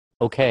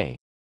Okay.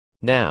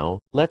 Now,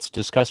 let's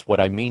discuss what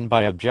I mean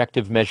by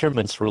objective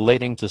measurements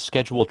relating to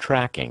schedule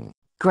tracking.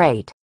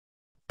 Great.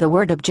 The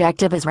word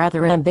objective is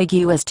rather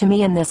ambiguous to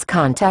me in this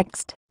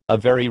context. A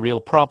very real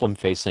problem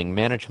facing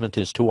management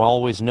is to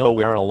always know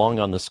where along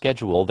on the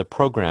schedule the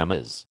program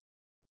is.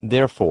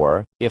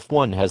 Therefore, if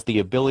one has the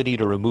ability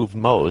to remove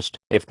most,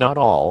 if not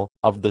all,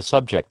 of the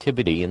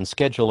subjectivity in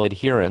schedule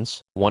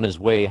adherence, one is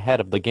way ahead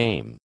of the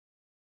game.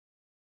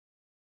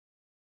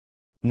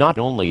 Not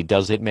only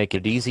does it make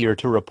it easier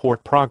to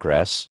report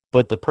progress,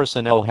 but the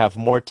personnel have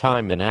more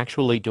time in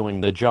actually doing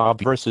the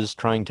job versus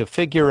trying to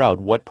figure out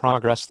what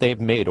progress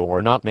they've made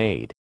or not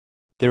made.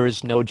 There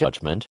is no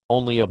judgment,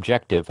 only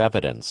objective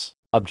evidence.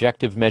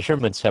 Objective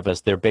measurements have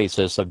as their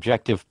basis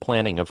objective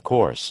planning, of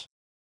course.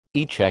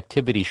 Each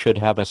activity should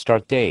have a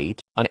start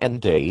date, an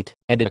end date,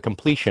 and a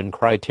completion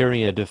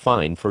criteria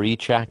defined for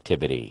each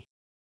activity.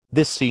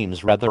 This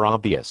seems rather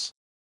obvious.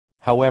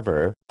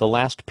 However, the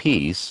last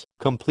piece,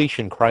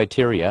 completion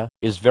criteria,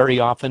 is very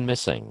often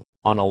missing.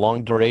 On a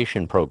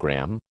long-duration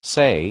program,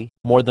 say,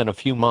 more than a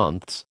few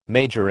months,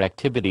 major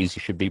activities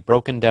should be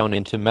broken down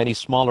into many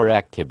smaller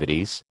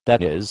activities,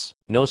 that is,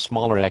 no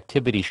smaller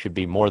activity should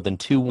be more than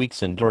 2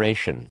 weeks in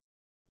duration.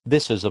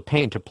 This is a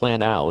pain to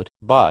plan out,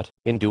 but,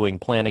 in doing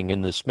planning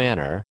in this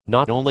manner,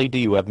 not only do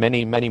you have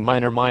many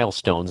minor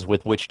milestones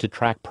with which to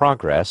track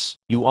progress,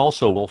 you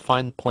also will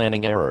find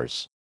planning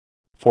errors.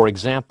 For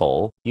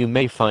example, you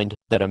may find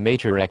that a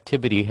major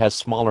activity has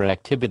smaller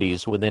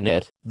activities within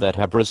it that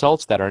have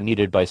results that are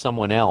needed by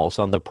someone else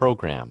on the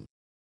program.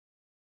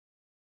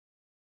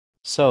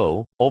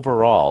 So,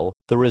 overall,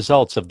 the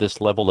results of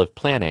this level of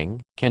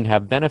planning can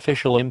have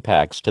beneficial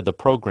impacts to the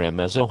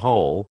program as a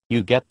whole.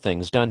 You get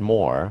things done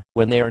more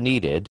when they are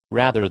needed,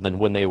 rather than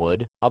when they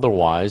would,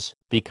 otherwise,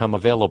 become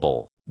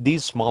available.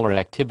 These smaller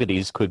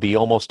activities could be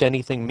almost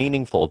anything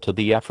meaningful to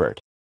the effort.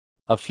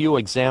 A few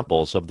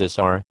examples of this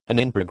are an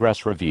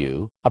in-progress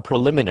review, a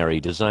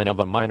preliminary design of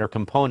a minor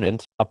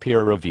component, a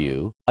peer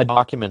review, a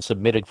document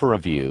submitted for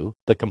review,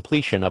 the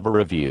completion of a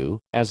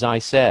review, as I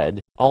said,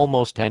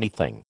 almost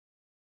anything.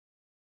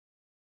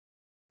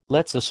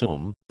 Let's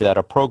assume that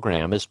a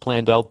program is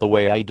planned out the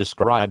way I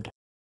described.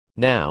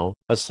 Now,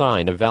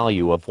 assign a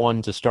value of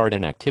 1 to start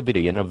an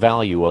activity and a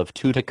value of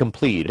 2 to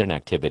complete an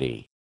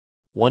activity.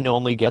 One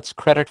only gets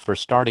credit for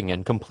starting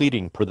and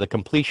completing per the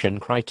completion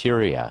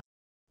criteria.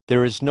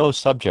 There is no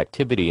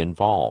subjectivity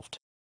involved.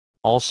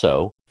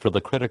 Also, for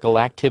the critical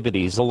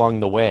activities along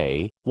the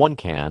way, one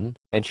can,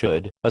 and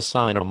should,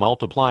 assign a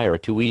multiplier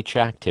to each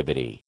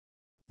activity.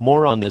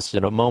 More on this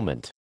in a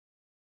moment.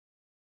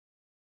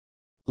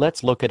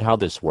 Let's look at how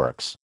this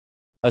works.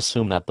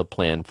 Assume that the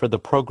plan for the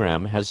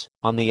program has,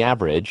 on the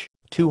average,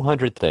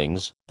 200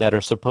 things that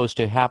are supposed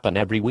to happen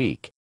every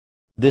week.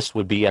 This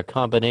would be a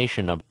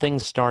combination of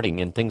things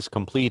starting and things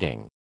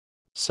completing.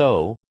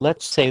 So,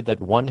 let's say that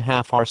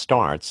 1/2 are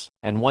starts,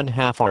 and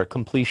 1/2 are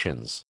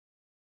completions.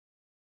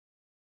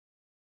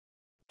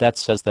 That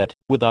says that,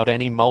 without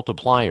any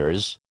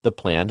multipliers, the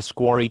planned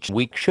score each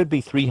week should be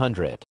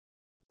 300.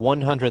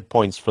 100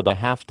 points for the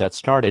half that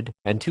started,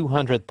 and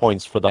 200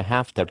 points for the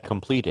half that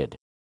completed.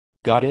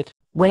 Got it?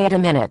 Wait a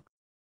minute.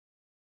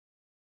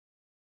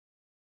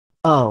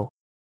 Oh.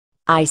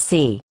 I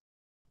see.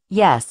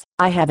 Yes,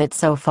 I have it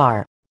so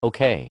far.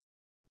 Okay.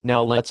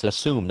 Now let's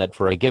assume that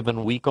for a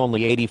given week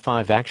only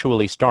 85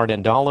 actually start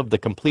and all of the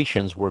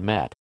completions were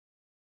met.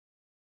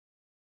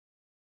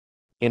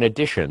 In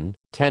addition,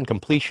 10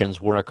 completions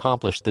were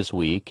accomplished this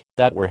week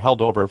that were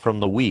held over from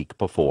the week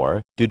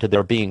before due to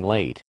their being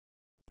late.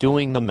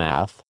 Doing the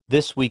math,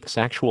 this week's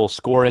actual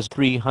score is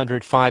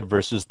 305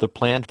 versus the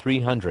planned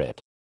 300.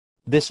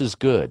 This is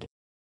good.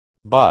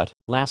 But,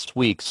 last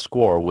week's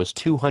score was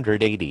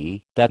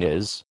 280, that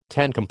is,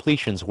 10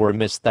 completions were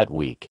missed that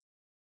week.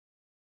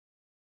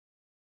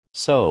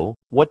 So,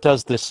 what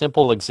does this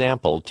simple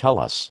example tell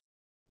us?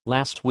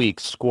 Last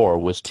week's score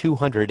was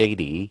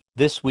 280,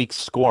 this week's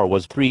score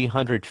was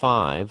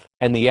 305,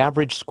 and the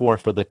average score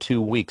for the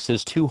 2 weeks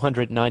is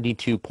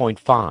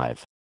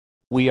 292.5.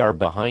 We are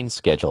behind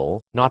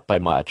schedule, not by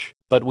much,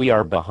 but we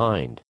are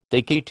behind.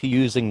 The key to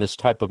using this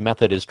type of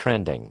method is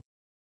trending.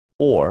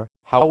 Or,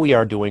 how we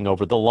are doing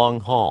over the long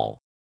haul.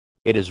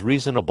 It is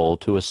reasonable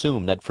to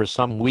assume that for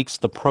some weeks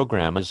the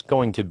program is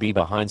going to be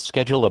behind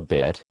schedule a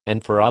bit,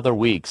 and for other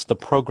weeks the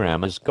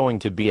program is going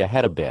to be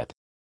ahead a bit.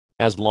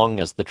 As long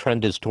as the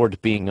trend is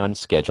toward being on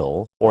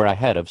schedule, or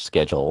ahead of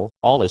schedule,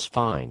 all is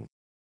fine.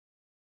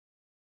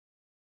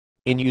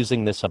 In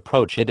using this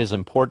approach, it is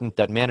important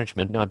that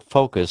management not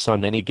focus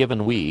on any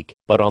given week,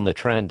 but on the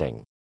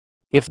trending.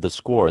 If the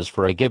scores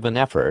for a given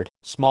effort,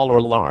 small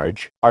or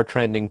large, are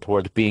trending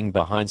toward being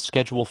behind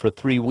schedule for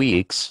 3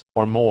 weeks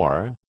or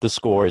more, the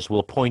scores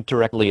will point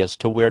directly as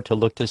to where to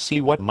look to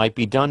see what might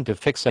be done to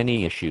fix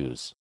any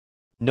issues.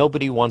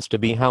 Nobody wants to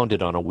be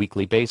hounded on a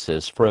weekly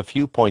basis for a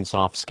few points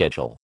off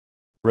schedule.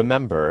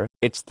 Remember,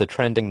 it's the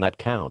trending that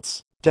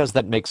counts. Does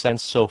that make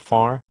sense so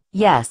far?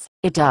 Yes,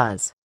 it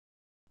does.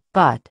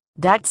 But,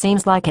 that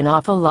seems like an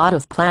awful lot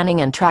of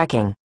planning and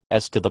tracking.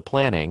 As to the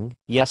planning,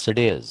 yes it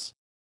is.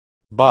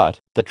 But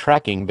the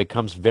tracking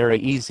becomes very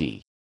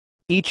easy.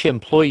 Each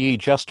employee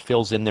just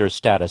fills in their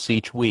status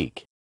each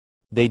week.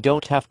 They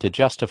don't have to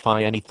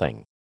justify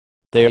anything.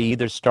 They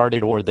either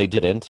started or they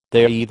didn't,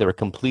 they either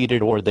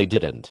completed or they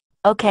didn't.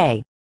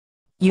 Okay.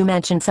 You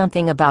mentioned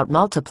something about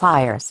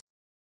multipliers.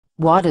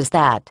 What is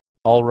that?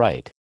 All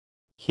right.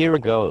 Here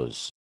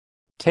goes.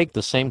 Take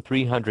the same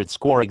 300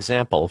 score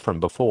example from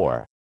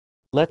before.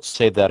 Let's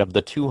say that of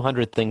the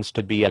 200 things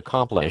to be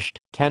accomplished,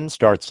 10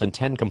 starts and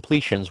 10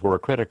 completions were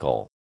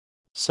critical.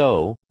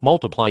 So,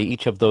 multiply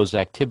each of those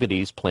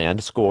activities'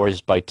 planned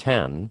scores by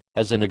 10,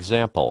 as an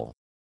example.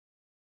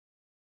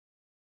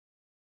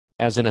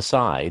 As an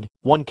aside,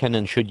 one can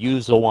and should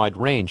use a wide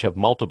range of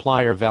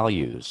multiplier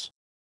values.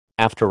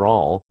 After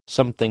all,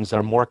 some things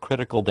are more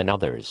critical than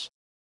others.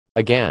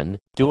 Again,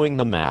 doing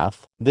the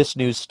math, this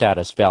new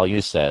status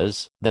value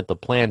says that the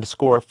planned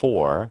score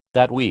for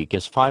that week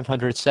is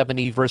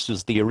 570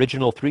 versus the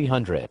original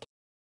 300.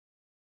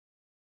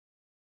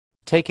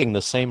 Taking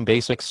the same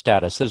basic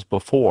status as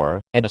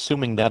before, and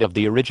assuming that of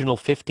the original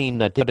 15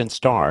 that didn't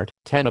start,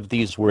 10 of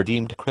these were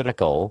deemed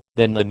critical,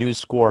 then the new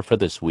score for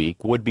this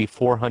week would be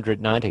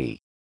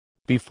 490.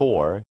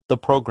 Before, the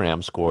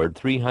program scored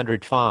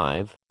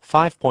 305,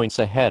 5 points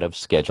ahead of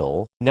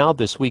schedule. Now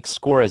this week's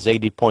score is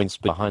 80 points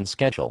behind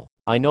schedule.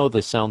 I know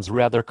this sounds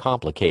rather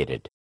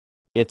complicated.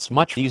 It's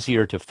much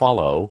easier to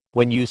follow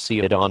when you see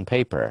it on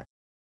paper.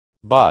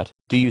 But,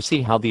 do you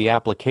see how the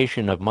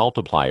application of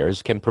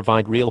multipliers can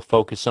provide real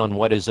focus on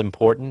what is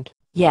important?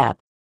 Yep.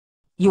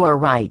 You are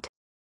right.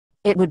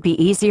 It would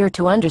be easier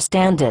to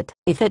understand it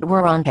if it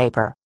were on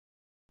paper.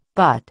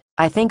 But,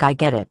 I think I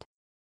get it.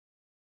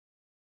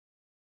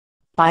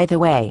 By the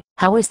way,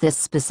 how is this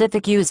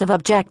specific use of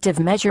objective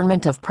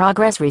measurement of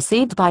progress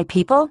received by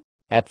people?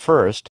 At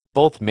first,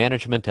 both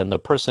management and the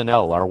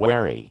personnel are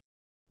wary.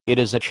 It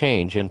is a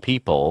change and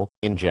people,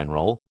 in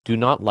general, do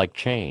not like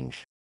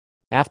change.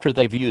 After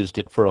they've used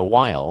it for a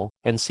while,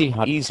 and see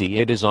how easy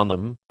it is on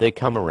them, they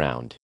come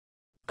around.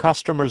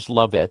 Customers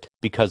love it,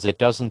 because it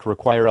doesn't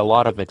require a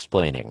lot of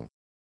explaining.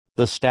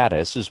 The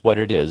status is what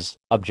it is,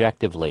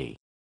 objectively.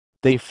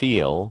 They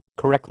feel,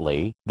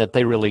 correctly, that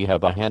they really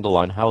have a handle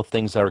on how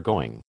things are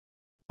going.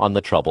 On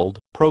the troubled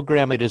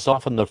program, it is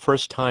often the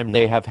first time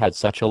they have had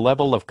such a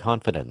level of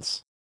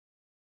confidence.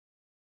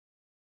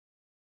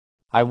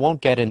 I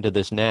won't get into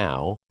this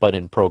now, but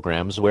in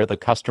programs where the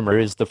customer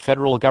is the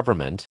federal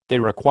government, they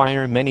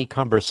require many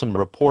cumbersome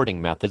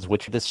reporting methods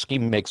which this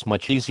scheme makes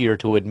much easier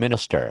to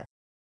administer.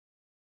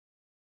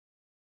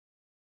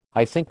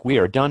 I think we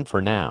are done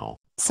for now.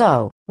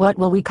 So, what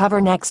will we cover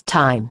next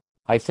time?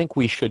 I think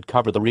we should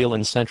cover the real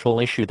and central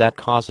issue that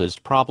causes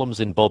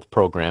problems in both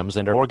programs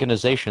and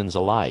organizations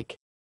alike.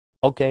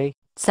 Okay?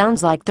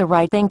 Sounds like the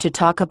right thing to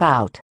talk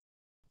about.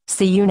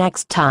 See you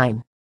next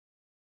time.